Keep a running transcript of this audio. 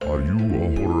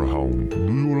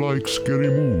like scary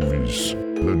movies?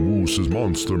 Then Moose's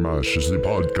Monster Mash is the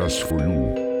podcast for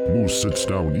you. Moose sits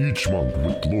down each month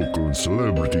with local and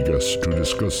celebrity guests to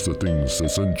discuss the things that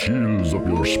send chills up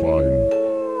your spine.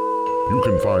 You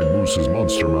can find Moose's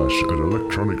Monster Mash at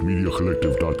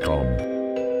electronicmediacollective.com.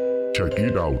 Check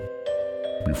it out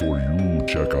before you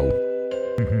check out.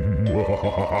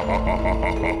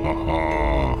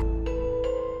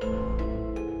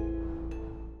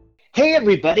 Hey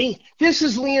everybody, this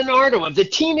is Leonardo of the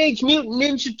Teenage Mutant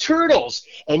Ninja Turtles,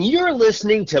 and you're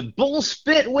listening to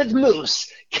Bullspit with Moose.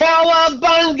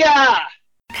 Cowabunga!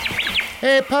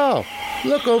 Hey, Paul,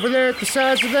 look over there at the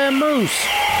size of that moose.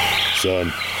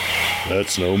 Son,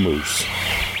 that's no moose.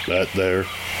 That there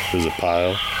is a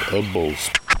pile of bulls.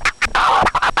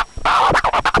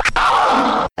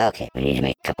 Okay, we need to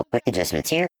make a couple quick adjustments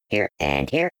here, and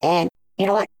you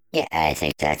know what? Yeah, I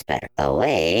think that's better.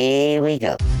 Away we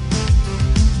go.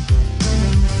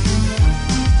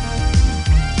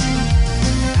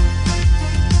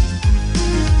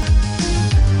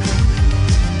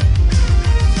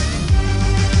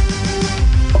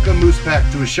 Welcome, Moose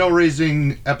Pack, to a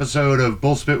shell-raising episode of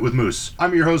Bullspit with Moose.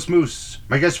 I'm your host, Moose.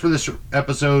 My guest for this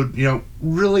episode,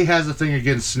 really has a thing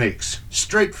against snakes.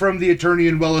 Straight from the attorney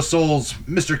in Well of Souls,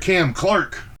 Mr. Cam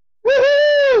Clark.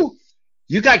 Woohoo!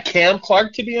 You got Cam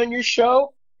Clark to be on your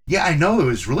show? Yeah, I know. It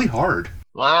was really hard.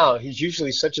 Wow, he's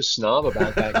usually such a snob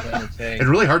about that kind of thing. And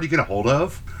really hard to get a hold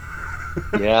of.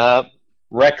 Yeah,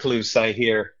 recluse, I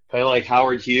hear. Kind of like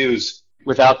Howard Hughes.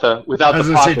 Without the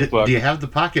pocketbook. Do you have the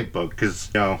pocketbook?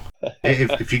 Because,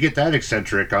 if you get that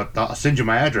eccentric, I'll send you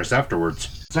my address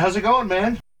afterwards. So how's it going,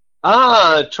 man?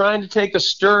 Trying to take a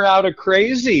stir out of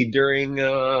crazy during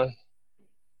the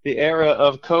era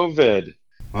of COVID.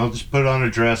 Well, just put on a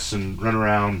dress and run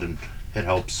around, and it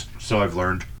helps. So I've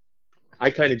learned. I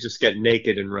kind of just get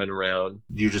naked and run around.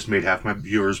 You just made half my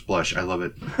viewers blush. I love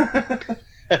it.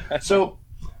 So,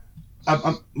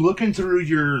 I'm looking through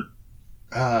your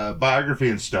biography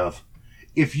and stuff.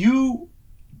 If you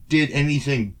did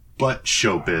anything but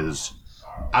showbiz,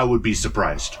 I would be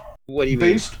surprised. What do you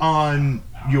mean? Based on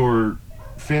your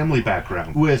family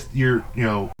background, with your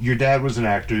dad was an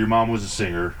actor, your mom was a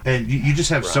singer, and you just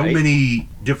have so many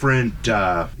different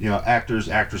actors,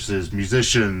 actresses,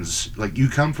 musicians. Like, you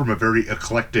come from a very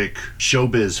eclectic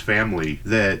showbiz family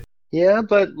that. Yeah,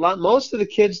 but most of the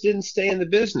kids didn't stay in the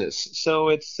business, so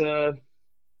it's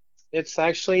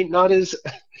actually not as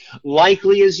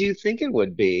likely as you think it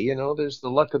would be. There's the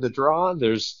luck of the draw.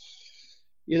 There's,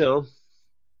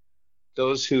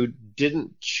 those who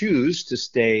didn't choose to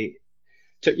stay,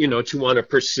 to want to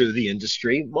pursue the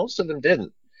industry. Most of them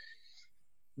didn't.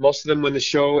 Most of them, when the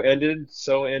show ended,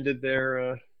 ended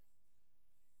their,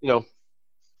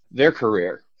 their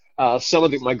career. Some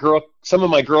of my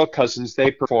girl cousins,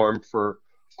 they performed for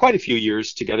quite a few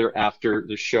years together after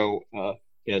the show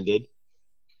ended.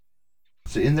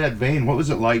 So in that vein, what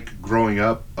was it like growing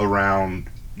up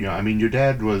around, your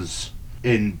dad was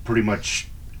in pretty much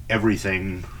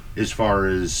everything as far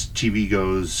as TV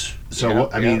goes. So,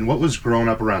 what was growing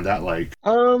up around that like?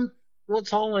 Well,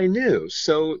 it's all I knew.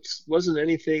 So it wasn't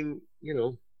anything, it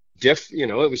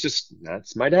was just,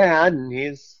 that's my dad, and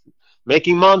he's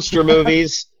making monster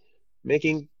movies,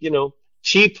 making,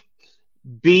 cheap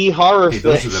B horror films.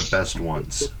 Those are the best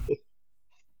ones.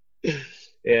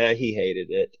 Yeah, he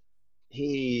hated it.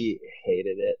 He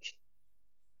hated it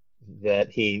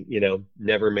that he,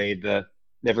 never made the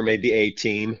A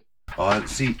team.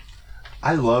 See,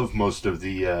 I love most of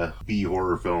the B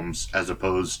horror films as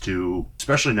opposed to,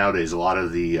 especially nowadays, a lot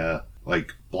of the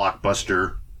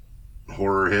blockbuster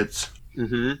horror hits,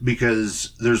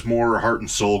 because there's more heart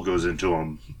and soul goes into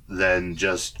them than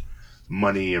just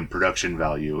money and production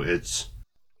value. It's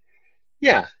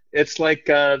like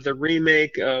the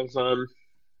remake of.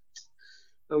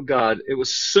 Oh God, it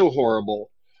was so horrible.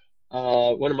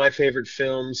 One of my favorite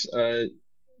films,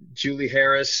 Julie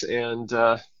Harris and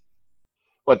The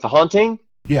Haunting?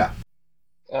 Yeah.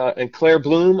 And Claire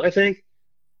Bloom, I think.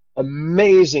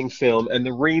 Amazing film. And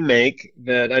the remake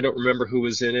that I don't remember who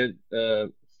was in it,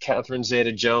 Catherine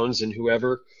Zeta-Jones and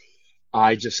whoever.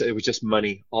 It was just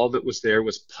money. All that was there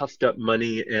was puffed up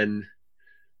money and,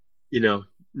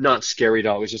 not scary at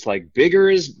all. It was just like, bigger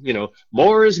is,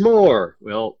 more is more.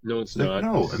 Well, no, it's not.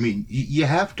 No, you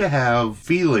have to have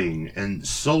feeling and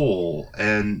soul,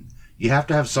 and you have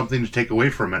to have something to take away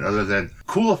from it other than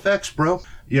cool effects, bro.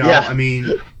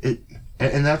 And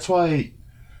that's why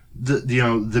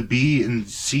the B and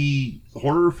C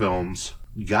horror films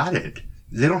got it.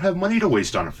 They don't have money to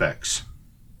waste on effects.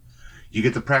 You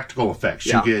get the practical effects.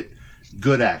 Yeah. You get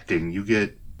good acting. You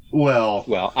get,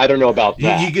 well, I don't know about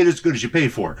that. You get as good as you pay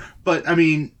for. But,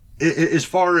 as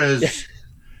far as,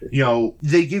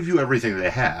 they give you everything they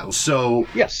have. So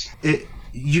yes,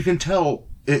 you can tell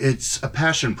it's a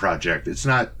passion project. It's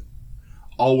not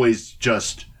always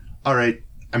just, all right,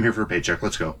 I'm here for a paycheck,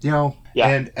 let's go.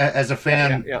 And as a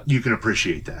fan, you can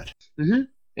appreciate that. Mm-hmm.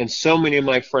 And so many of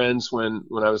my friends, when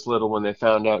I was little, when they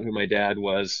found out who my dad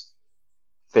was,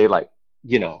 they were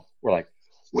like,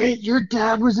 wait, your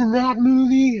dad was in that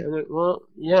movie? I went, well,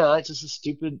 yeah, it's just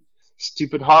a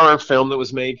stupid horror film that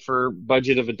was made for a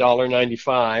budget of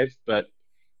 $1.95, but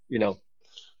a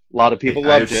lot of people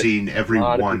loved it. I've seen every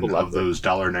one of those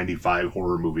 $1.95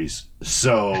 horror movies.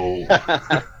 So,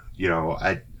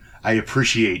 I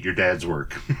appreciate your dad's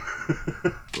work.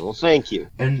 Well, thank you.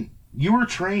 And you were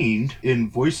trained in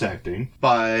voice acting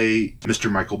by Mr.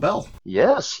 Michael Bell.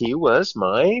 Yes, he was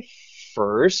my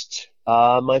first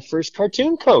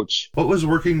cartoon coach. What was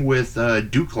working with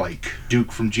Duke like?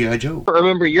 Duke from G.I. Joe.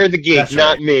 Remember, you're the geek, That's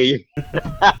not right. me.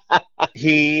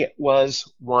 He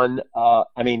was one.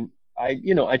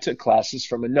 I took classes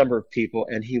from a number of people,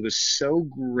 and he was so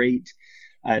great.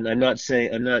 And I'm not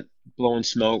blowing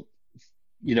smoke,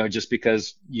 just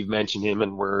because you've mentioned him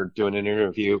and we're doing an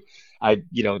interview.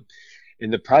 In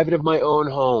the private of my own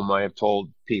home, I have told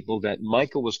people that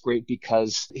Michael was great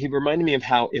because he reminded me of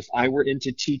how, if I were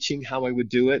into teaching, how I would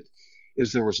do it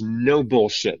is there was no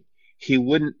bullshit. He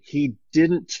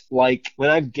didn't like, when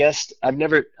I've guessed, I've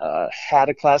never had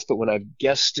a class, but when I've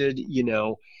guested,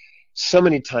 so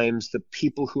many times the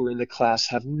people who are in the class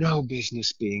have no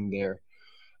business being there.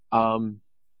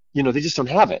 They just don't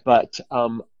have it. But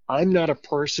I'm not a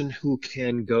person who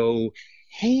can go,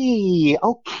 hey,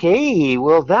 okay,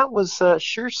 well, that was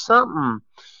sure something.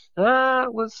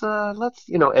 Let's,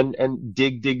 and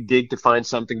dig to find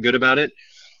something good about it.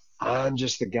 I'm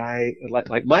just the guy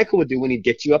like Michael would do when he'd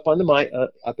get you up on the mic,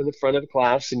 up in the front of the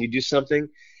class, and you do something.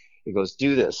 He goes,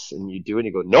 do this, and you do it. And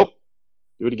you go, nope.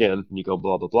 Do it again, and you go,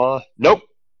 blah blah blah. Nope.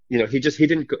 He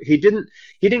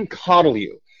didn't coddle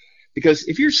you, because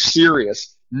if you're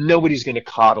serious, nobody's going to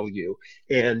coddle you.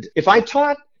 And if I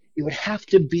taught, it would have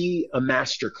to be a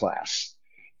master class,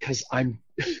 because I'm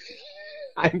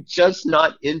just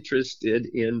not interested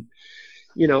in,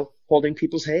 holding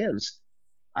people's hands.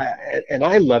 And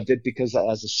I loved it because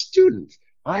as a student,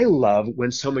 I love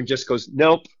when someone just goes,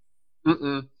 nope,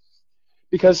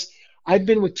 because I've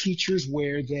been with teachers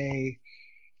where they,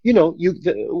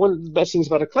 one of the best things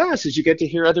about a class is you get to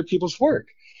hear other people's work.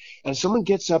 And someone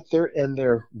gets up there and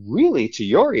they're really, to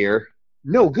your ear,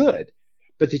 no good.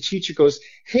 But the teacher goes,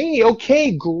 hey,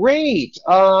 okay, great.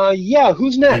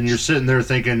 Who's next? And you're sitting there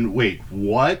thinking, wait,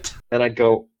 what? And I'd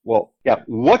go, well, yeah,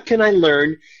 what can I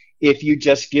learn if you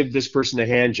just give this person a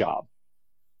hand job?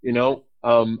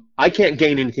 I can't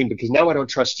gain anything because now I don't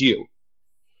trust you.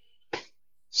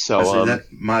 So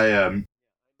my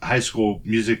high school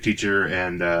music teacher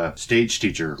and stage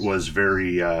teacher was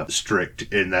very strict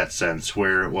in that sense,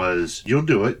 where it was, you'll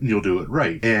do it and you'll do it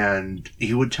right. And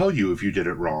he would tell you if you did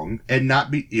it wrong, and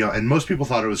not be, and most people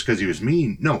thought it was because he was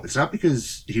mean. No, it's not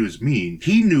because he was mean.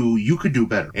 He knew you could do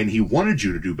better, and he wanted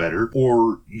you to do better,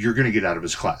 or you're going to get out of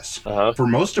his class. For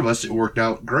most of us, it worked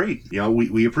out great.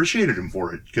 We appreciated him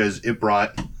for it because it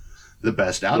brought the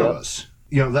best out of us.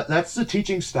 That's the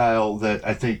teaching style that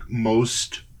I think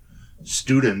most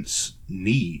students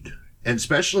need, and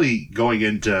especially going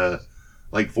into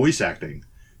like voice acting,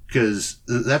 because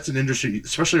that's an industry,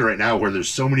 especially right now where there's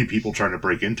so many people trying to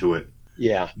break into it.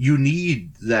 You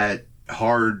need that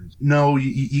hard, no,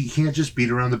 you can't just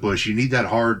beat around the bush. You need that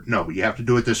hard, no, you have to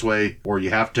do it this way, or you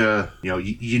have to,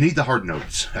 you need the hard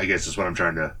notes, I guess is what I'm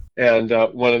trying to. And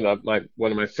one of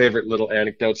my favorite little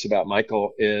anecdotes about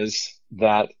Michael is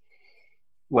that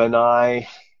when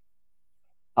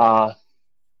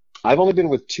I've only been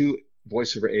with 2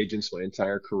 voiceover agents my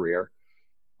entire career.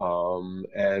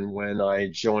 And when I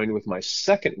joined with my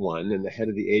second one, and the head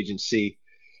of the agency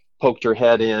poked her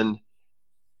head in,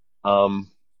 and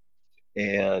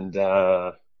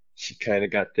she kind of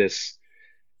got this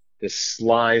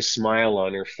sly smile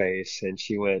on her face, and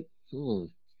she went,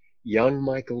 young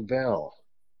Michael Bell.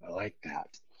 I like that.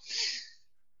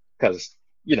 Because,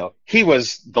 he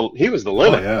was the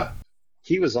limit. Oh, yeah.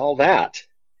 He was all that.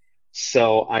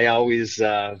 So I always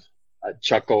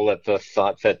chuckle at the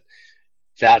thought that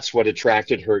that's what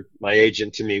attracted my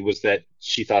agent to me, was that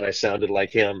she thought I sounded like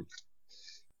him.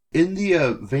 In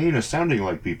the vein of sounding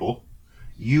like people,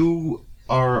 you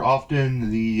are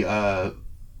often the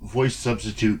voice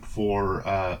substitute for,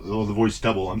 the voice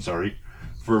double,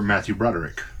 for Matthew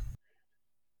Broderick.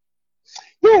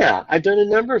 Yeah, I've done a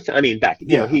number of back,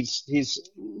 he's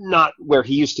not where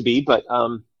he used to be, but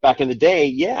back in the day,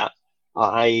 yeah.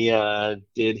 I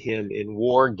did him in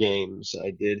War Games.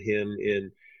 I did him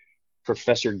in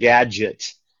Professor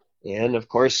Gadget, and of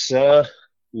course,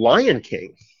 Lion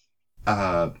King.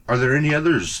 Are there any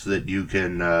others that you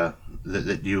can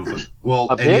that you've any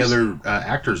Abyss? other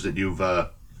actors that you've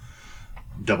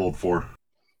doubled for?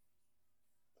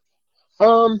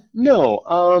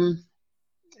 No.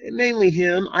 Mainly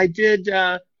him. I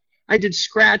did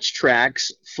scratch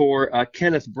tracks for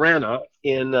Kenneth Branagh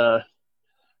in a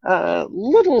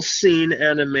little scene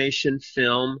animation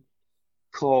film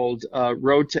called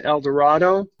Road to El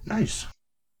Dorado. Nice.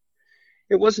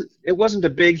 It wasn't a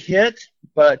big hit,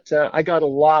 but I got a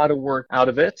lot of work out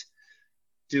of it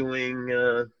doing,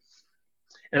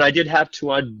 and I did have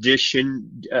to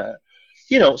audition,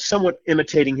 somewhat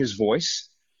imitating his voice,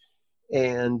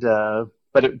 and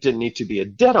but it didn't need to be a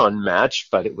dead-on match.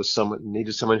 But it was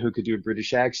needed someone who could do a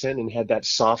British accent and had that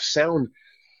soft sound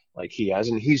like he has,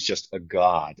 and he's just a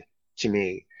god to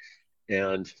me.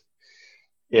 And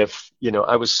I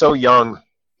was so young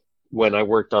when I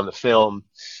worked on the film,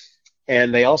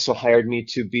 and they also hired me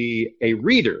to be a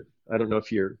reader. I don't know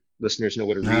if your listeners know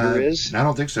what a reader is. I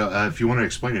don't think so. If you want to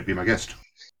explain it, be my guest.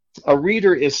 A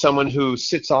reader is someone who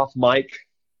sits off mic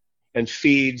and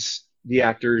feeds the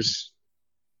actors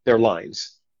their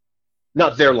lines.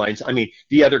 Not their lines, I mean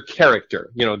the other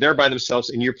character. They're by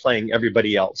themselves and you're playing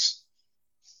everybody else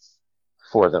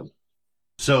for them.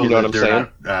 So you know what I'm they're saying?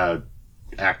 Not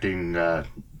acting to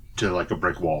like a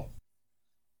brick wall.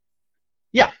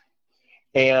 Yeah.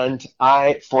 And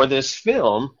for this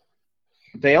film,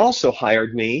 they also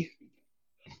hired me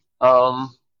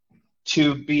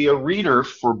to be a reader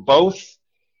for both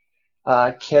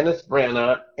Kenneth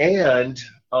Branagh and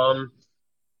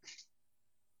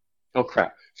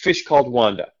Fish Called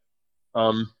Wanda.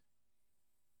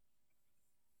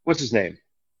 What's his name?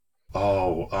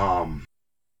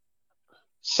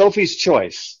 Sophie's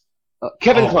Choice.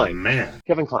 Kevin Kline. Man.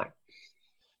 Kevin Kline.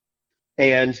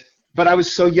 But I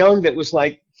was so young that was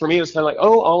like, for me, it was kind of like,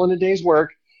 oh, all in a day's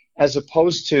work, as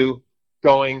opposed to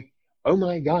going, oh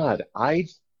my God, I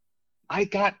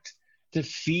got to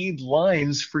feed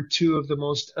lines for two of the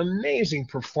most amazing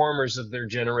performers of their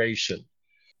generation.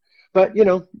 But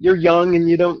you're young and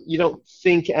you don't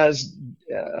think as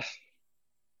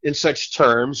in such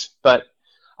terms. But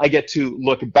I get to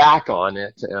look back on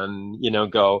it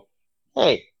and go,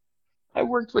 hey, I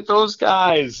worked with those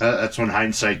guys. That's when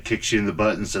hindsight kicks you in the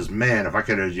butt and says, man, if I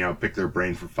could have picked their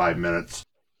brain for 5 minutes.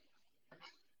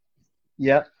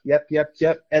 Yep.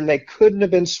 And they couldn't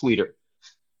have been sweeter.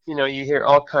 You hear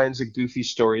all kinds of goofy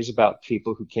stories about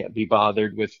people who can't be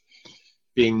bothered with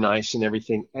being nice and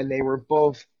everything. And they were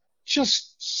both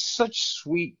just such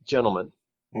sweet gentlemen.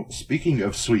 Well, speaking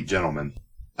of sweet gentlemen,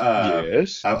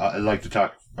 yes, I'd like to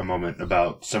talk a moment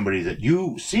about somebody that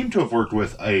you seem to have worked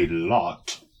with a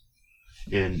lot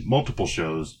in multiple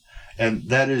shows, and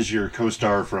that is your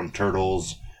co-star from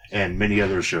Turtles and many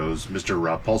other shows, Mr.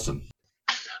 Rob Paulson.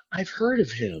 I've heard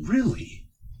of him. Really?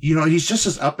 He's just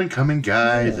this up-and-coming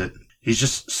guy that he's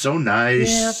just so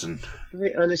nice and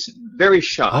very honest, very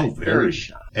shy. Oh, very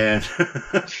shy. And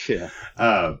yeah.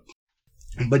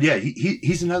 But yeah,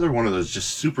 he's another one of those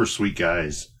just super sweet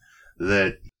guys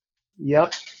that.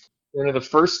 Yep, one of the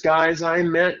first guys I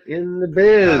met in the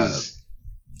biz.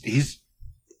 He's,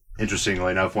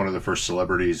 interestingly enough, one of the first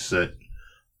celebrities that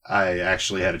I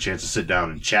actually had a chance to sit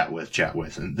down and chat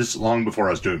with. And this long before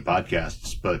I was doing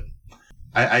podcasts, but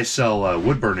I sell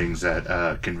wood burnings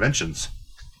at conventions.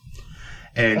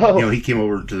 And, he came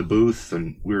over to the booth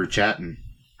and we were chatting.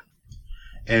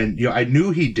 And, I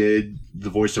knew he did the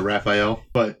voice of Raphael,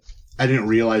 but I didn't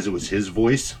realize it was his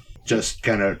voice. Just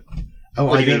kind of,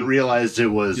 I didn't realize it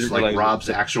was like Rob's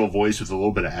actual voice with a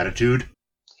little bit of attitude.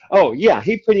 Oh, yeah.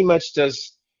 He pretty much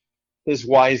does his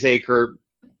wiseacre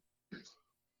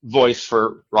voice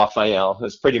for Raphael.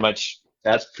 That's pretty much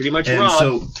and Rob.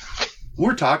 So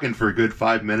we're talking for a good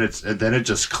 5 minutes, and then it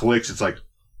just clicks. It's like,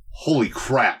 holy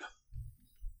crap.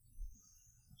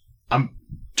 I'm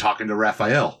talking to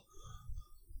Raphael.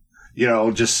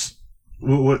 Just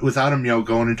without him,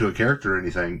 going into a character or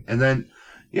anything. And then,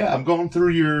 I'm going through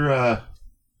your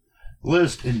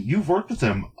list, and you've worked with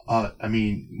him.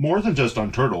 More than just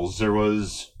on Turtles. There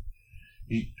was,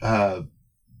 at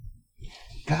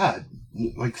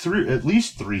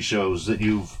least 3 shows that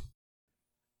you've.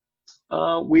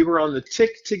 We were on The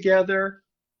Tick together.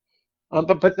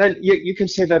 But then you can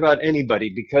say that about anybody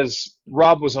because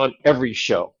Rob was on every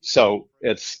show. So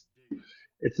it's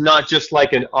not just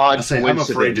like an odd coincidence. I'm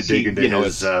afraid to dig into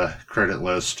his credit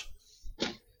list.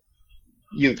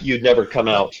 You'd never come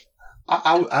out.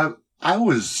 I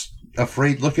was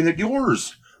afraid looking at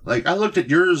yours Like, I looked at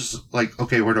yours, like,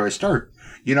 okay, where do I start?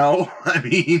 You know, I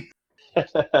mean,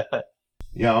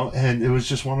 you know, and it was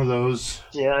just one of those.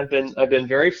 Yeah, I've been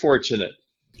very fortunate.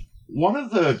 One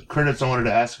of the credits I wanted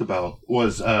to ask about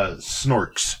was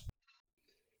Snorks.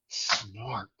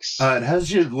 Snorks. It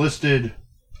has you listed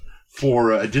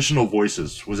for additional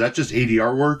voices. Was that just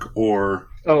ADR work, or?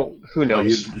 Oh, who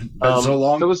knows? So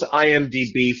long. Those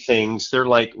IMDb things, they're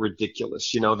like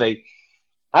ridiculous.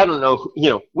 I don't know.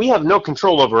 We have no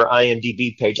control over our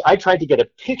IMDb page. I tried to get a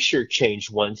picture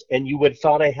changed once, and you would have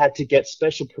thought I had to get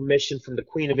special permission from the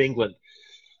Queen of England.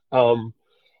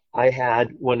 I had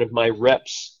one of my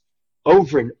reps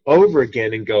over and over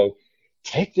again and go,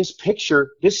 take this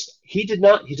picture. He does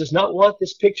not want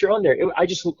this picture on there. I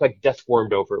just looked like death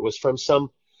warmed over. It was from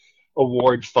some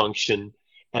award function,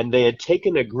 and they had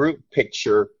taken a group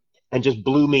picture and just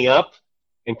blew me up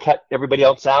and cut everybody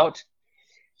else out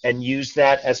and used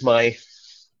that as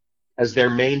their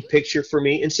main picture for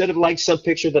me instead of like some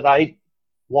picture that I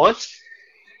want.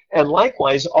 And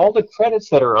likewise, all the credits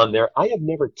that are on there, I have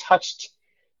never touched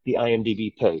the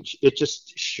IMDb page. It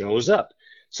just shows up.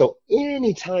 So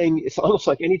it's almost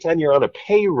like anytime you're on a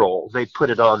payroll, they put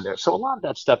it on there. So a lot of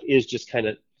that stuff is just kind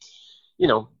of,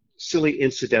 silly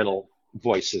incidental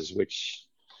voices, which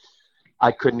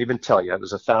I couldn't even tell you. It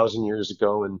was 1,000 years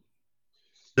ago, and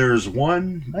there's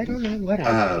one. I don't know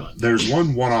what there's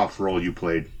one-off role you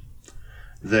played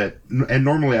that, and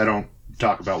normally I don't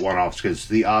talk about one-offs because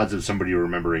the odds of somebody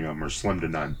remembering them are slim to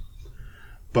none.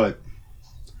 But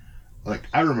like,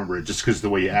 I remember it just because of the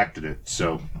way you acted it.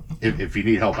 So if you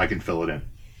need help, I can fill it in.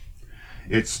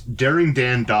 It's Daring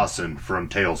Dan Dawson from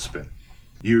Tailspin.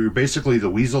 You're basically the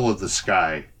Weasel of the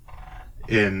Sky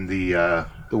in the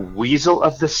Weasel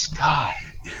of the Sky.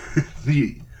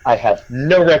 the I have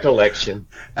no recollection.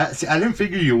 See, I didn't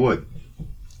figure you would,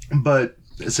 but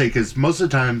because most of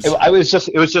the times it was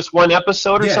just one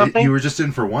episode or something. You were just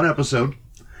in for one episode,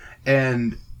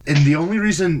 and the only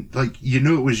reason you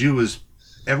knew it was you was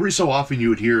every so often you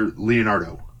would hear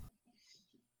Leonardo,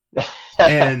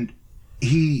 and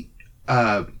he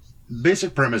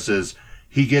basic premise is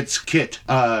he gets Kit,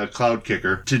 Cloud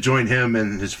Kicker, to join him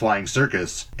in his flying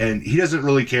circus, and he doesn't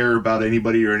really care about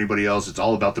anybody or anybody else. It's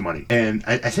all about the money. And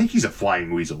I think he's a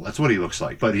flying weasel. That's what he looks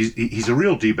like. But he's a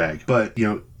real D-bag. But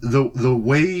the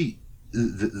way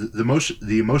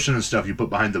the emotion and stuff you put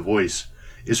behind the voice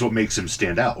is what makes him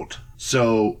stand out.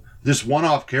 So this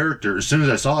one-off character, as soon as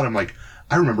I saw it, I'm like,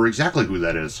 I remember exactly who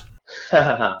that is. And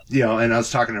I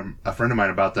was talking to a friend of mine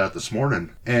about that this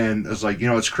morning, and I was like,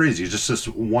 it's crazy. It's just this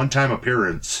one-time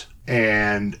appearance,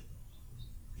 and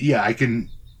I can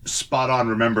spot on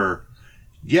remember.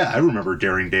 I remember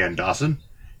Daring Dan Dawson,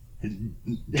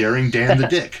 Daring Dan the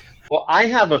Dick. Well, I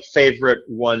have a favorite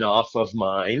one-off of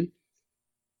mine,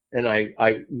 and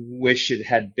I wish it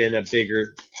had been a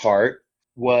bigger part.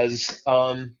 Was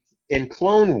in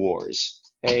Clone Wars,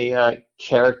 a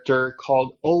character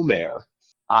called Omer.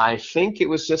 I think it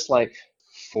was just like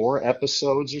 4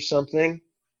 episodes or something,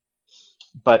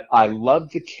 but I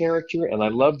loved the character and I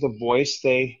loved the voice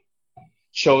they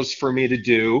chose for me to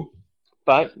do.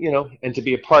 But, and to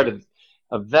be a part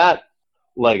of that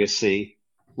legacy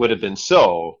would have been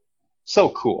so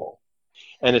cool.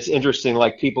 And it's interesting,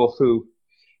 like people who,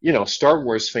 Star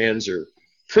Wars fans are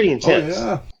pretty intense.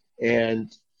 Oh, yeah. And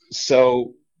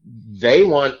so they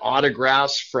want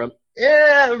autographs from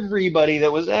everybody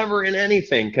that was ever in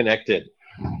anything connected.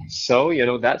 So,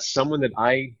 that's someone that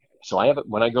I have it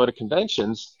when I go to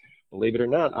conventions, believe it or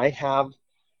not, I have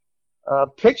a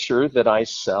picture that I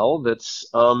sell that's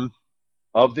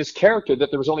of this character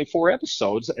that there was only 4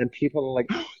 episodes, and people are like,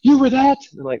 oh, you were that?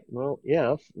 And I'm like, well,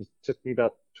 yeah, it took me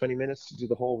about 20 minutes to do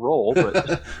the whole role,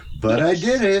 but but I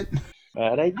did it.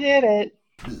 But I did it.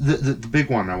 The big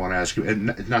one I want to ask you,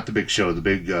 and not the big show, the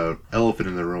big elephant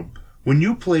in the room. When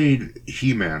you played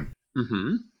He-Man,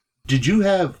 did you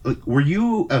were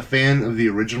you a fan of the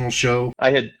original show?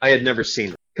 I had never seen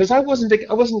it because I wasn't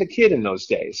a kid in those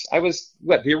days. I was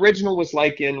the original was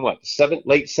like in late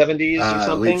 70s or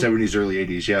something. Late 70s, early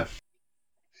 80s, yeah.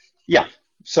 Yeah.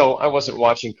 So I wasn't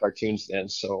watching cartoons then,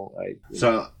 so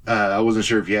I wasn't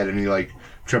sure if you had any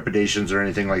trepidations or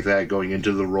anything like that going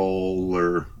into the role,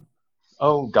 or.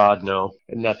 Oh God, no,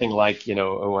 nothing like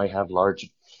I have large,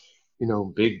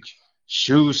 big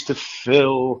shoes to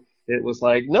fill. It was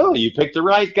like, no, you picked the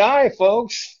right guy,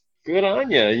 folks. Good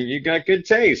on you. You got good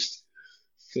taste.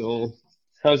 So,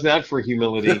 how's that for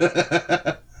humility?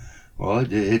 Well,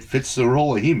 it fits the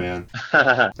role of He-Man.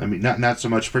 I mean, not so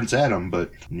much Prince Adam,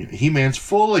 but He-Man's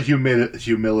full of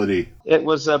humility. It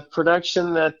was a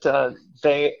production that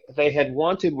they had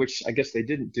wanted, which I guess they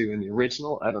didn't do in the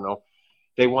original. I don't know.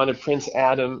 they wanted Prince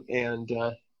Adam and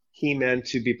He-Man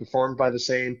to be performed by the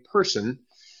same person,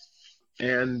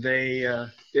 and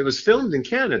it was filmed in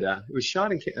Canada. It was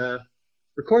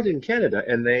recorded in Canada,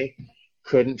 and they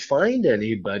couldn't find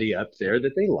anybody up there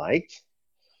that they liked.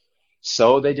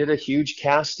 So they did a huge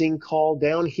casting call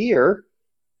down here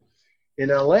in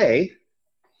LA,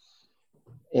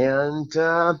 and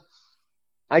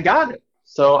I got it.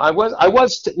 So I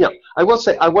was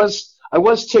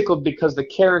tickled because the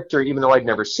character, even though I'd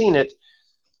never seen it,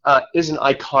 is an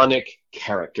iconic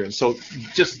character, and so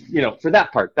just for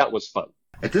that part, that was fun.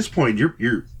 At this point,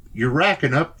 you're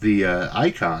racking up the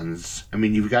icons. I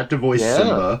mean, you've got to voice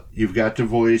Simba, you've got to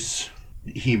voice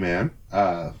He-Man.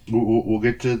 We'll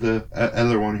get to the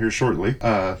other one here shortly.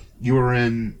 You were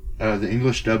in the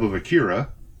English dub of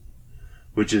Akira,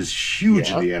 which is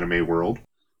huge in the anime world.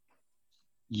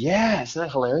 Yeah, isn't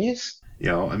that hilarious?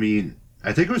 I mean,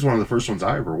 I think it was one of the first ones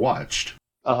I ever watched.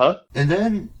 Uh-huh. And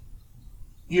then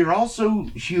you're also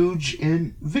huge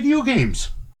in video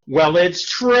games. Well, it's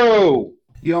true.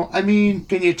 I mean,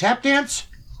 can you tap dance?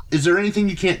 Is there anything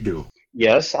you can't do?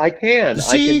 Yes, I can.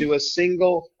 See? I can do a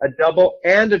single, a double,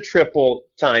 and a triple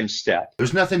time step.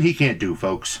 There's nothing he can't do,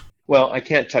 folks. Well, I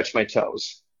can't touch my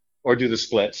toes or do the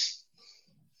splits.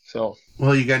 So.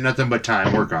 Well, you got nothing but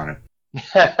time. Work on it.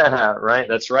 Right,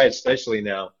 that's right, especially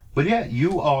now. But yeah,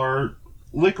 you are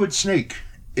Liquid Snake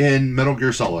in Metal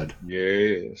Gear Solid.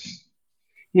 Yes.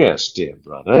 Yes, dear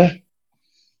brother.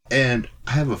 And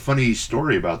I have a funny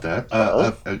story about that.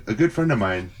 A good friend of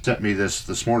mine sent me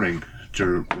this morning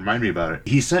to remind me about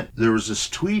it. There was this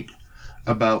tweet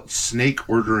about Snake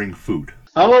ordering food.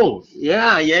 Oh,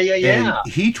 yeah. And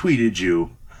he tweeted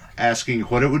you asking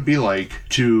what it would be like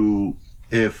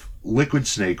if Liquid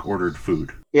Snake ordered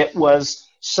food. It was,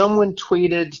 someone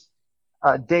tweeted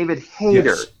David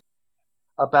Hayter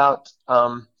about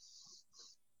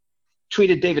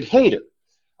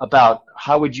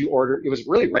how would you order. It was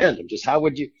really random. Just what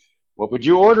would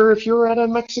you order if you were at a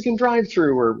Mexican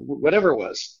drive-thru or whatever it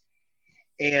was.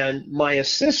 And my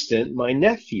assistant, my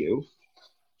nephew,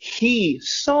 he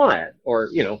saw it, or,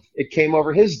 it came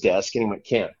over his desk and he went,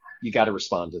 Cam, you got to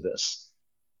respond to this.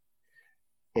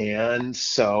 And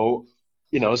so,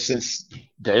 since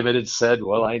David had said,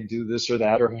 well, I do this or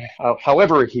that, or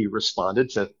however he responded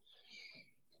to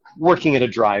working at a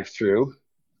drive-thru,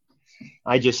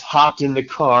 I just hopped in the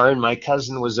car and my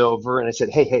cousin was over and I said,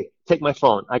 hey, take my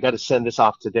phone. I got to send this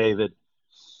off to David.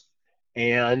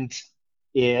 And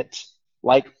it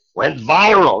went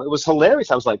viral. It was hilarious.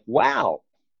 I was like, wow,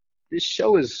 this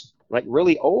show is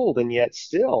really old and yet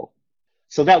still.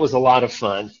 So that was a lot of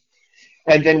fun.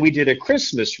 And then we did a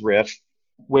Christmas riff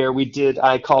where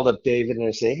I called up David and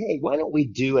I said, hey, why don't we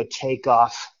do a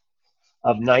takeoff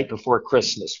of Night Before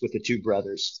Christmas with the two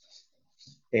brothers?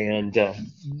 And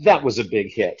that was a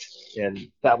big hit,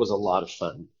 and that was a lot of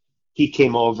fun. He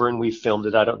came over and we filmed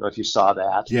it. I don't know if you saw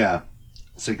that. Yeah.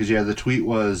 So, because the tweet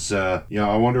was, I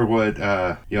wonder what,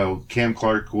 Cam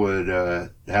Clark would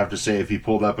have to say if he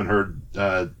pulled up and heard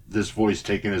this voice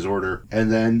taking his order.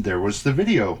 And then there was the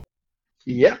video.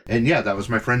 Yeah. And that was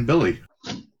my friend Billy.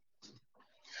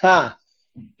 Ha.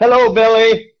 Hello,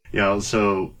 Billy.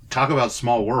 So talk about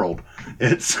small world.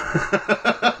 It's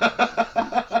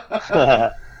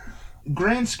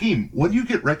grand scheme. What do you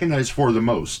get recognized for the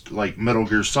most? Like Metal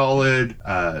Gear Solid,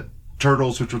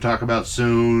 Turtles, which we'll talk about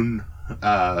soon.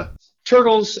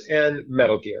 Turtles and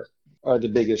Metal Gear are the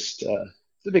biggest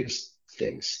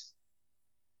things.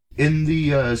 In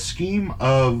the scheme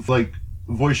of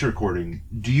voice recording,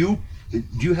 do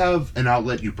you have an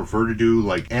outlet you prefer to do,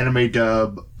 like anime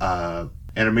dub,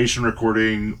 animation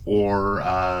recording,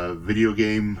 or video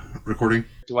game recording?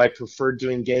 Do I prefer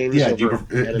doing games? Yeah. Do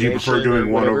you prefer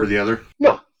doing one over the other?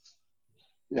 No.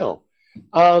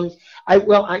 I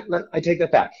take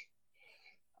that back.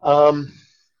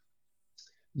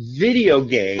 Video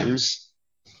games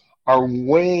are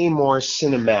way more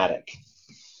cinematic.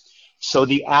 So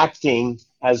the acting,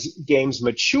 as games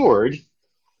matured,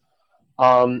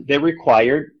 they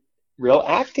required real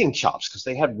acting chops because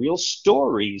they had real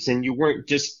stories, and you weren't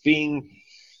just being,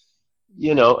 a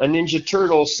Ninja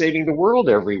Turtle saving the world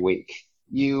every week.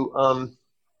 You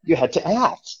had to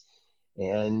act,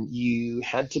 and you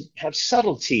had to have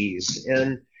subtleties,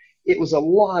 and it was a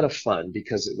lot of fun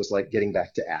because it was like getting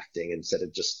back to acting instead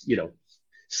of just,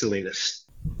 silliness.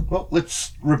 Well,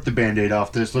 let's rip the Band-Aid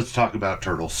off this. Let's talk about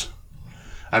Turtles.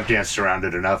 I've danced around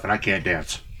it enough, and I can't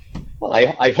dance. Well,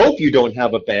 I hope you don't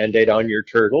have a Band-Aid on your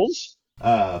Turtles.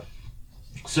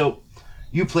 So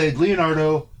you played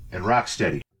Leonardo and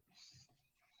Rocksteady.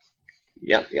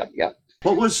 Yep.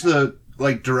 What was the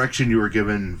like direction you were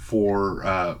given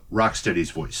for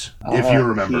Rocksteady's voice, if you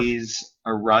remember? He's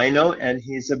a rhino and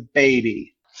he's a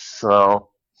baby. So,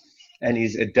 and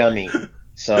he's a dummy.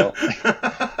 So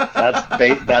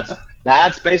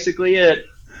that's basically it.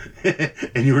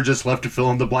 And you were just left to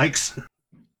fill in the blanks.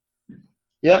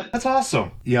 Yep. That's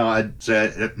awesome. I'm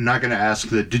not going to ask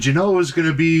that. Did you know it was going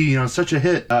to be, such a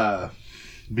hit?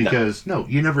 Because no,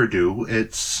 you never do.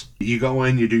 It's you go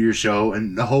in, you do your show,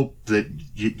 and the hope that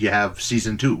you have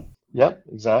season 2. Yep,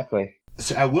 exactly.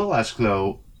 So I will ask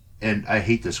though, and I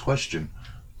hate this question,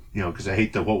 because I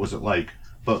hate the what was it like.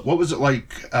 But what was it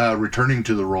like returning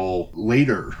to the role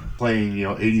later, playing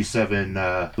 87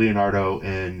 Leonardo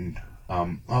in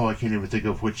I can't even think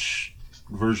of which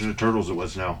version of Turtles it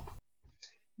was now.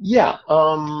 Yeah,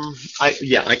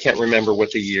 I can't remember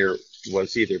what the year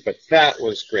was either, but that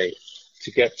was great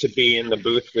to get to be in the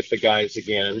booth with the guys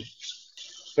again.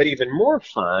 But even more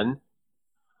fun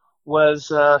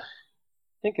was, I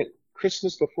think at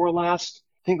Christmas before last,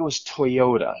 I think it was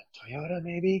Toyota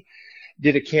maybe,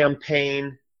 did a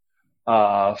campaign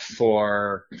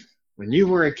for when you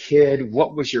were a kid,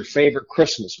 what was your favorite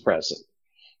Christmas present?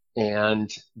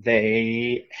 And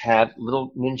they had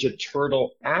little Ninja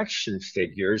Turtle action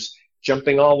figures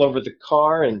jumping all over the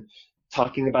car and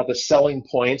talking about the selling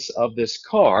points of this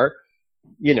car,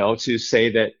 to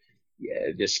say that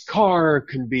this car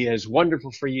can be as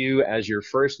wonderful for you as your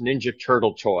first Ninja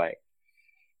Turtle toy.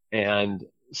 And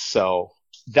so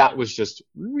that was just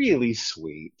really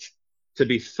sweet to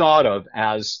be thought of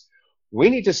as, we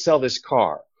need to sell this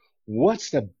car. What's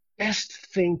the best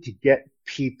thing to get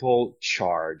people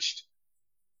charged?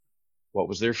 What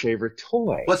was their favorite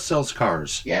toy? What sells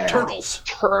cars? Yeah. Turtles.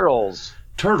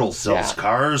 Turtles sells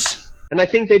cars. And I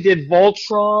think they did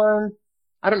Voltron.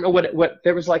 I don't know what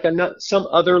there was like some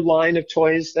other line of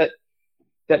toys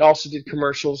that also did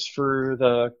commercials for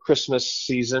the Christmas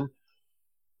season.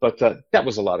 But that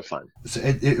was a lot of fun.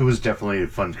 It was definitely a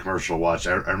fun commercial to watch.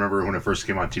 I remember when it first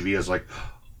came on TV, I was like,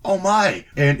 oh my.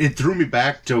 And it threw me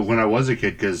back to when I was a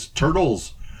kid, because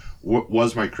Turtles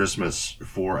was my Christmas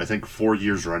for, I think, 4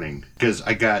 years running. Because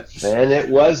I got... And it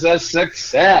was a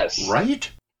success. Right?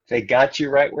 They got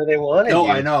you right where they wanted you. Oh,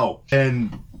 I know.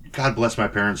 And God bless my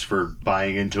parents for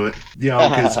buying into it.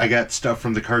 Because I got stuff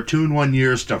from the cartoon one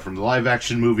year, stuff from the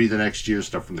live-action movie the next year,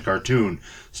 stuff from the cartoon,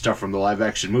 stuff from the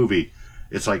live-action movie.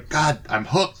 It's like, God, I'm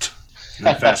hooked. And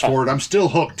then fast forward, I'm still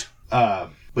hooked.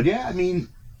 But yeah, I mean,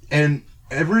 and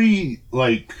every,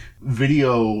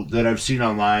 video that I've seen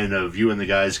online of you and the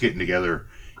guys getting together,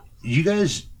 you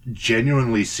guys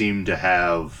genuinely seem to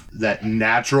have that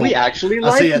natural... We actually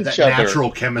like each that other.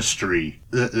 Natural chemistry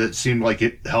that seemed like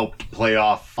it helped play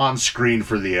off on screen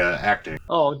for the acting.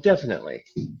 Oh, definitely.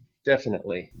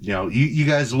 Definitely. You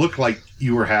guys looked like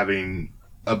you were having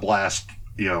a blast,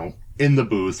 in the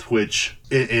booth, which,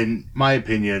 in my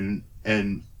opinion,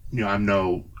 and, I'm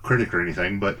no critic or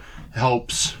anything, but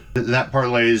helps. That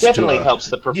parlays definitely helps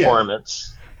the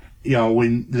performance. Yeah.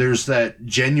 When there's that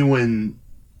genuine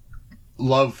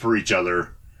love for each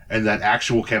other and that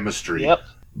actual chemistry. Yep.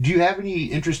 Do you have any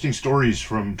interesting stories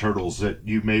from Turtles that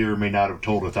you may or may not have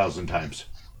told 1,000 times?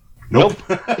 Nope.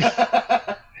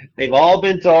 They've all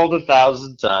been told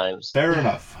 1,000 times. Fair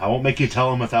enough. I won't make you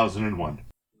tell them 1,001.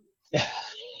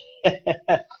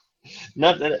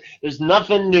 There's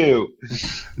nothing new.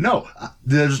 No,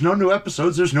 there's no new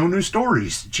episodes. There's no new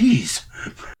stories. Jeez.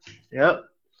 Yep.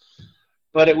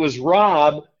 But it was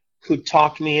Rob who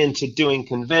talked me into doing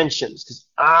conventions, because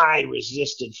I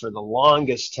resisted for the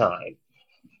longest time.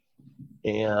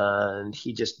 And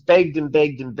he just begged and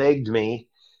begged and begged me,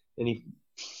 and he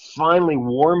finally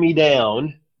wore me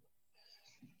down.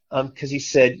 Because he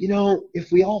said,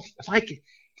 if we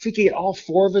could get all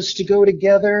 4 of us to go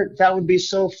together, that would be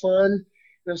so fun. And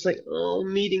I was like,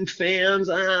 meeting fans,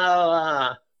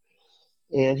 And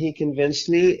he convinced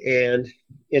me, and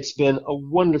it's been a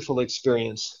wonderful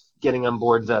experience getting on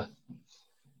board the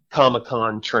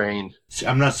Comic-Con train.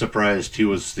 I'm not surprised he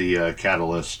was the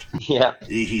catalyst. Yeah.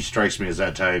 He strikes me as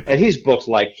that type. And he's booked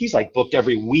booked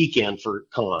every weekend for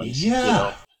cons.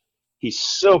 Yeah. He's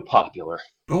so popular.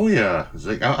 Oh, yeah. It's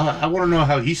like, I want to know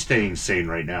how he's staying sane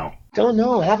right now. Don't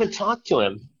know. I haven't talked to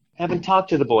him. Haven't talked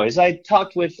to the boys. I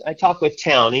talked with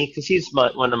Townie, because he's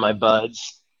one of my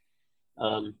buds.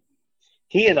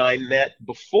 He and I met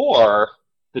before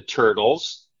the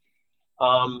Turtles.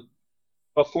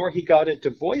 Before he got into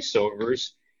voiceovers,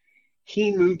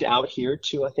 he moved out here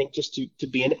to, I think, just to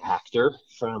be an actor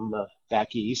from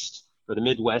back east, or the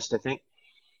Midwest, I think.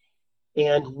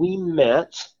 And we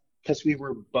met because we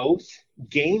were both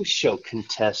game show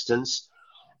contestants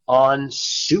on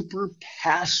Super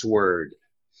Password.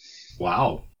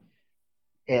 Wow.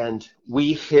 and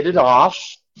we hit it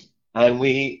off, and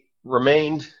we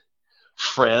remained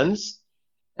friends.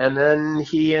 And then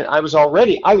I was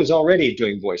already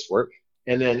doing voice work.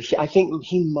 And then I think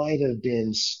he might have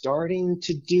been starting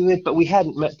to do it, but we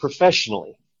hadn't met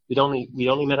professionally. We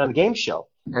only met on a game show.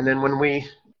 And then when we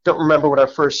don't remember what our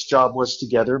first job was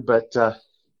together, but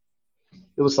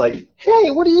it was like,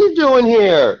 hey, what are you doing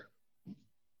here?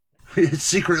 It's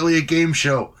secretly a game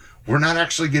show. We're not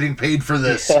actually getting paid for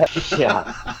this.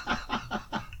 Yeah.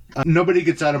 Nobody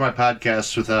gets out of my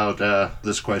podcast without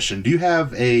this question. Do you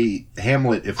have a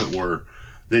Hamlet, if it were,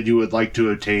 that you would like to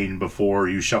attain before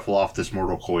you shuffle off this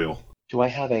mortal coil? Do I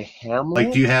have a Hamlet?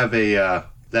 Like, do you have a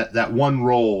that one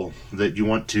role that you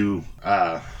want to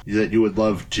that you would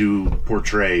love to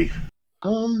portray?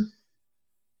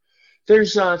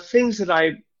 There's things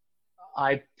that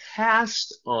I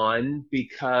passed on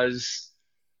because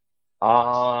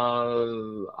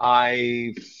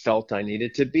I felt I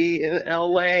needed to be in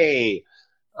LA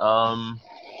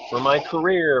for my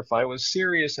career. If I was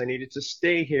serious, I needed to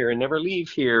stay here and never leave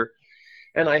here.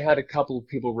 And I had a couple of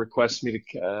people request me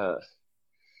to,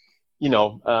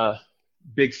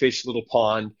 Big Fish, Little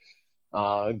Pond,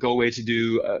 go away to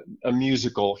do a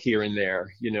musical here and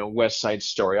there, West Side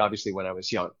Story, obviously when I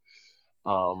was young.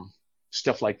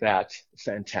 Stuff like that,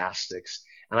 fantastics.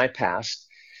 And I passed.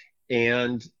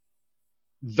 And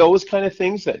those kind of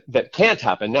things that can't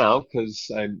happen now because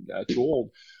I'm too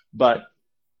old, but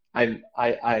I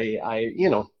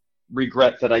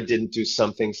regret that I didn't do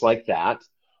some things like that.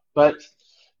 But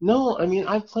no, I mean,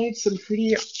 I've played some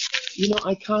pretty,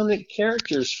 iconic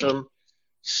characters from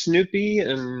Snoopy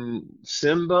and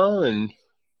Simba and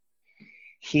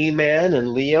He-Man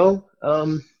and Leo.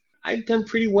 I've done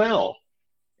pretty well,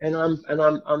 and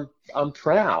I'm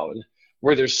proud.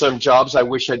 Were there some jobs I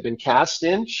wish I'd been cast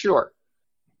in? Sure.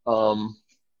 But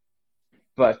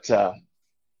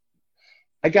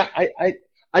I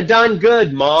done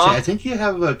good, Ma. See, I think you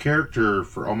have a character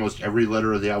for almost every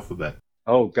letter of the alphabet.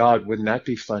 Oh God, wouldn't that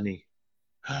be funny?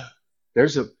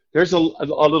 There's a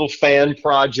little fan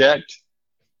project.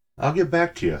 I'll get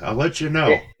back to you. I'll let you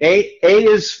know. A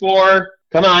is for,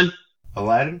 come on,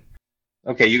 Aladdin.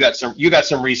 Okay, you got some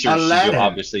research Aladdin. to do,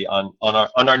 obviously, on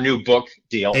our new book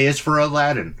deal. A is for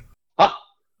Aladdin.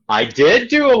 I did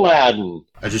do Aladdin.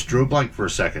 I just drew a blank for a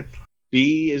second.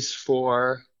 B is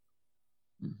for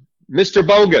Mr.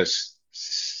 Bogus.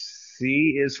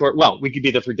 C is for, well, we could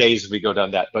be there for days if we go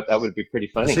down that, but that would be pretty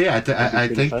funny. See, I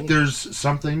think there's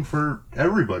something for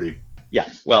everybody. Yeah,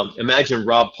 well, imagine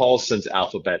Rob Paulson's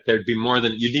alphabet. You'd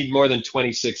need more than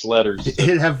 26 letters.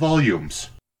 It'd have volumes.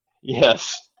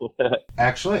 Yes.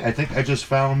 Actually, I think I just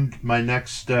found my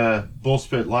next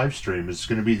Bullspit live stream. It's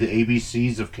going to be the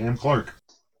ABCs of Cam Clark.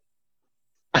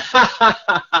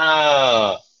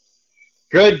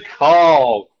 Good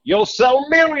call. You'll sell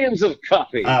millions of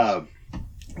copies.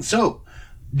 So,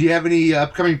 do you have any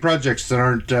upcoming projects that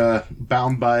aren't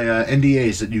bound by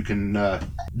NDAs that you can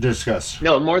discuss?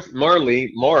 No, more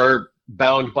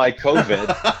bound by COVID.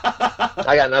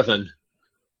 I got nothing.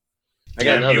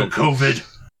 Damn you, COVID.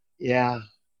 Yeah.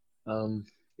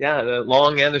 The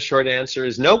long and the short answer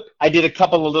is nope. I did a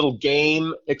couple of little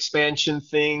game expansion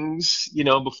things,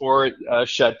 before it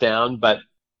shut down, but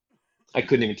I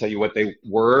couldn't even tell you what they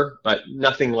were, but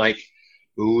nothing like,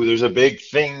 ooh, there's a big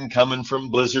thing coming from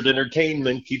Blizzard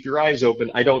Entertainment. Keep your eyes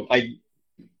open. I don't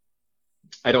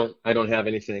have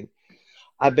anything.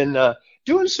 I've been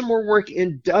doing some more work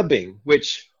in dubbing,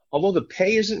 which, although the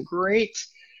pay isn't great,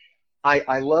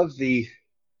 I love the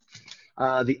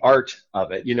art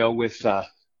of it. With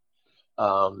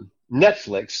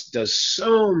Netflix does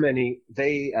so many.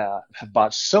 They have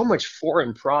bought so much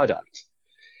foreign product,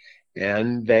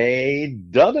 and they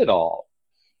dub it all.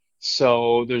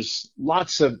 So there's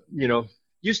lots of,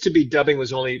 used to be dubbing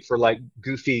was only for like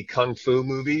goofy kung fu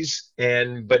movies,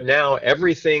 but now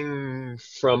everything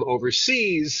from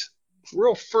overseas,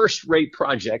 real first-rate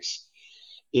projects,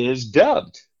 is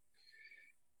dubbed.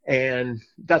 And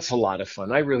that's a lot of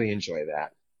fun. I really enjoy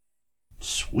that.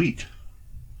 Sweet.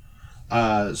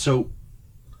 So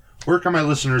where can my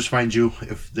listeners find you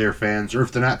if they're fans, or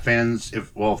if they're not fans,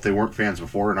 if they weren't fans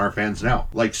before and are fans now,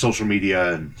 like social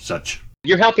media and such?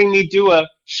 You're helping me do a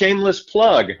shameless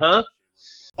plug, huh?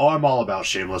 Oh, I'm all about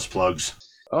shameless plugs.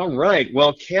 All right.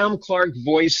 Well,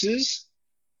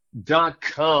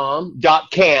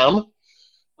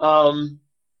 CamClarkVoices.com.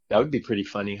 That would be pretty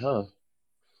funny, huh?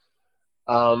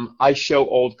 I show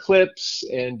old clips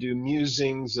and do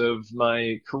musings of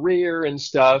my career and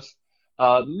stuff.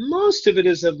 Most of it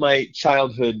is of my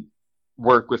childhood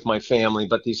work with my family,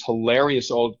 but these hilarious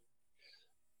old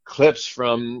clips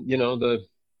from, the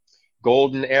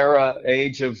golden era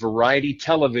age of variety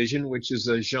television, which is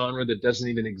a genre that doesn't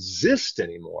even exist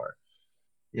anymore.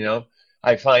 You know,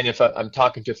 I find if I'm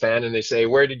talking to a fan and they say,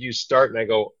 "Where did you start?" and I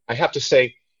go, I have to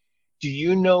say, "Do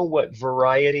you know what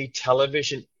variety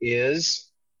television is?"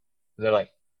 And they're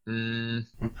like, no.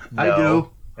 I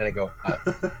do. And I go,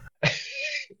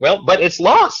 well, but it's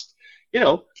lost. You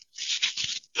know,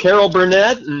 Carol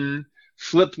Burnett and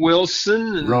Flip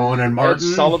Wilson and Rowan and Martin.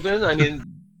 Ed Sullivan. I mean,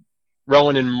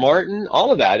 Rowan and Martin,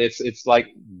 all of that. It's like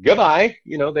goodbye.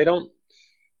 You know, they don't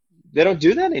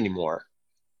do that anymore.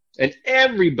 And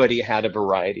everybody had a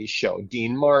variety show.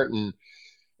 Dean Martin,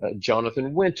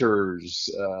 Jonathan Winters,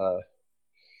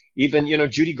 even, you know,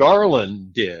 Judy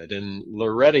Garland did, and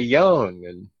Loretta Young,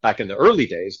 and back in the early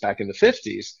days, back in the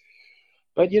 50s.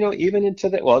 But, you know, even into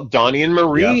Donnie and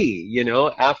Marie, you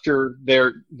know, after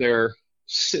the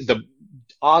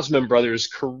Osmond brothers'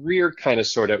 career kind of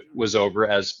sort of was over,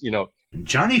 as, you know.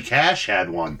 Johnny Cash had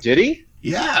one. Did he?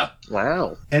 Yeah.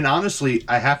 Wow. And honestly,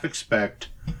 I half expect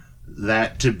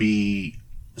that to be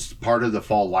part of the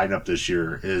fall lineup this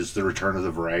year, is the return of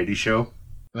the variety show.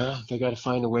 Well, they got to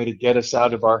find a way to get us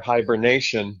out of our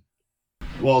hibernation.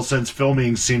 Well, since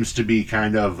filming seems to be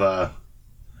kind of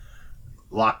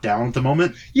locked down at the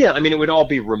moment. Yeah, I mean, it would all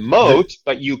be remote,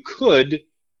 but you could,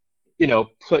 you know,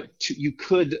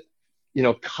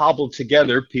 cobble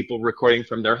together people recording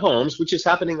from their homes, which is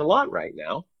happening a lot right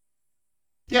now.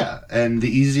 Yeah, and the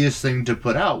easiest thing to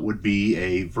put out would be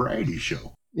a variety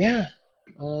show. Yeah.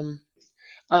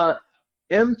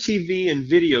 MTV and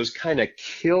videos kind of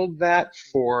killed that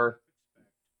for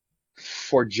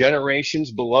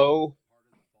generations below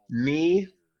me.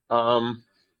 I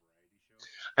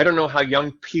don't know how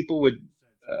young people would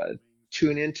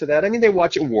tune into that. I mean, they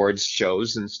watch awards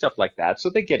shows and stuff like that, so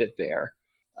they get it there.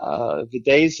 The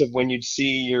days of when you'd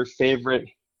see your favorite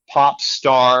pop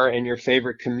star and your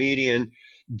favorite comedian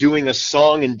doing a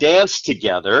song and dance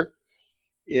together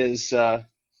is...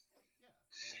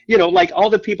 you know, like all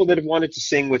the people that have wanted to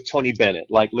sing with Tony Bennett,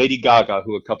 like Lady Gaga,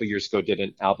 who a couple years ago did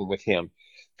an album with him.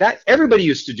 That everybody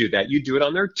used to do that. You do it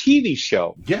on their TV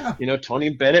show. Yeah. You know, Tony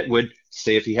Bennett would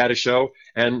say if he had a show,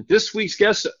 and this week's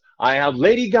guest, I have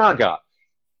Lady Gaga.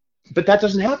 But that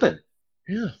doesn't happen.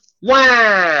 Yeah.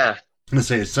 Wah! I'm gonna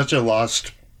say it's such a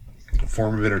lost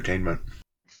form of entertainment.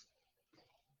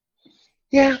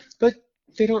 Yeah, but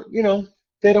they don't know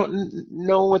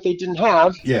what they didn't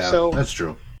have. Yeah, so that's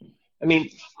true. I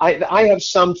mean, I have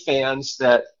some fans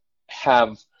that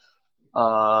have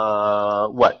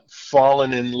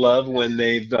fallen in love when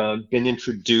they've been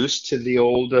introduced to the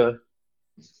old to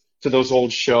those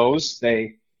old shows.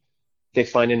 They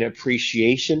find an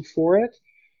appreciation for it.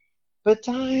 But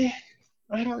I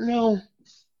don't know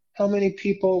how many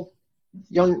people,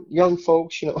 young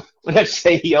folks, you know, when I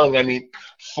say young, I mean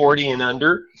 40 and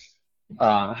under,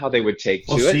 how they would take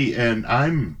to it. Well, see, and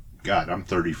I'm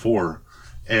 34.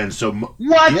 And so,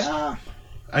 what? Yeah,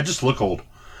 I just look old,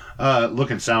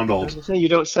 look and sound old. You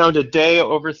don't sound a day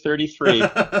over 33.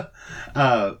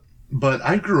 But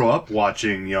I grew up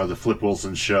watching, you know, the Flip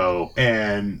Wilson show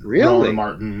and really? Rowan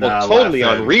Martin. Well, totally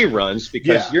on reruns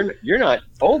because you're not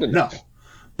old enough. No,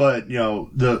 but you know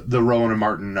the Rowan and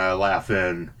Martin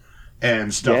Laugh-In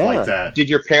and stuff like that. Did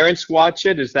your parents watch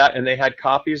it? And they had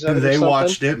copies of it? They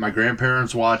watched it. My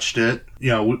grandparents watched it.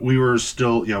 You know, we were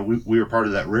still, you know, we were part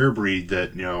of that rare breed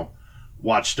that, you know,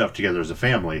 watched stuff together as a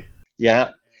family.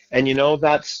 Yeah, and you know,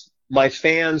 that's my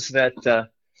fans that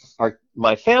are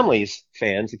my family's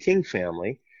fans, the King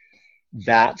family.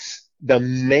 That's the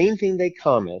main thing they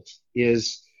comment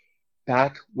is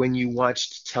back when you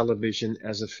watched television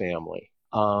as a family.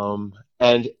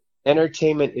 And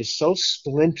entertainment is so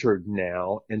splintered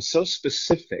now and so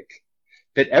specific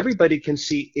that everybody can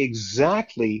see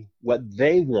exactly what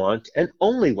they want and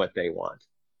only what they want.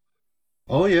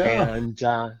 Oh, yeah. And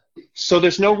so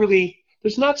there's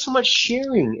not so much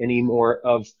sharing anymore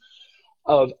of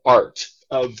art,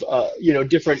 of you know,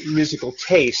 different musical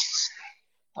tastes.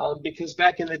 Because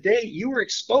back in the day, you were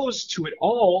exposed to it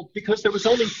all because there was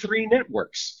only 3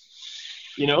 networks.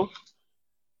 You know,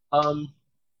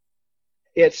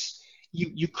 it's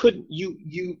you couldn't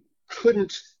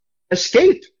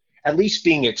escape at least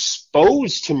being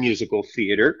exposed to musical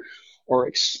theater or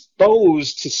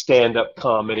exposed to stand-up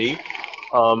comedy.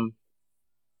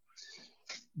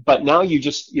 But now you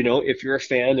just, you know, if you're a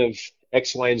fan of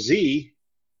X, Y, and Z,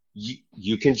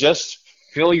 you can just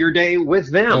fill your day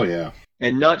with them. Oh, yeah.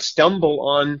 And not stumble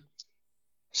on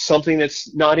something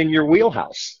that's not in your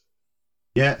wheelhouse.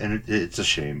 Yeah, and it's a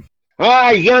shame.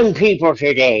 Young people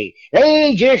today,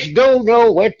 they just don't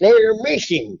know what they're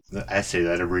missing. I say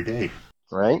that every day.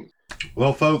 Right?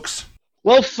 Well, folks,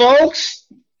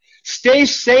 Stay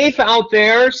safe out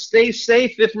there. Stay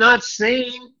safe, if not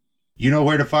sane. You know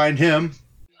where to find him.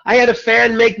 I had a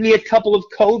fan make me a couple of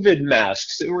COVID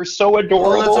masks. They were so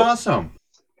adorable. Oh, that's awesome.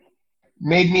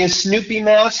 Made me a Snoopy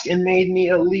mask and made me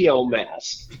a Leo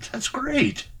mask. That's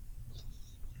great.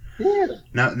 Yeah.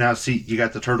 Now, see, you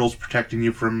got the turtles protecting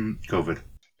you from COVID.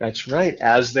 That's right,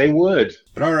 as they would.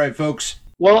 But all right, folks.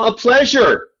 Well, a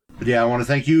pleasure. But yeah, I want to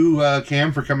thank you,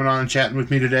 Cam, for coming on and chatting with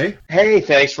me today. Hey,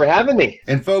 thanks for having me.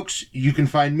 And folks, you can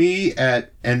find me and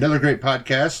other great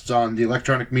podcasts on the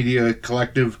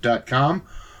electronicmediacollective.com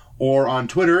or on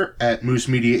Twitter at Moose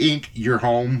Media Inc., your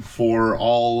home for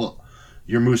all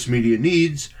your Moose Media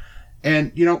needs.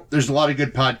 And, you know, there's a lot of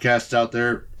good podcasts out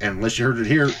there, and unless you heard it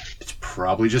here, it's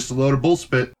probably just a load of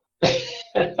bullspit.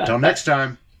 Until next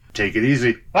time, take it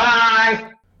easy. Bye!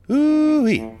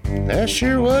 Ooh-wee, that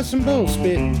sure was some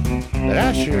bullspit, but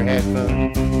I sure had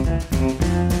fun.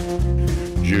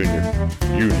 Junior,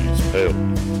 you need help.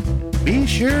 Be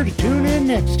sure to tune in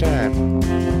next time.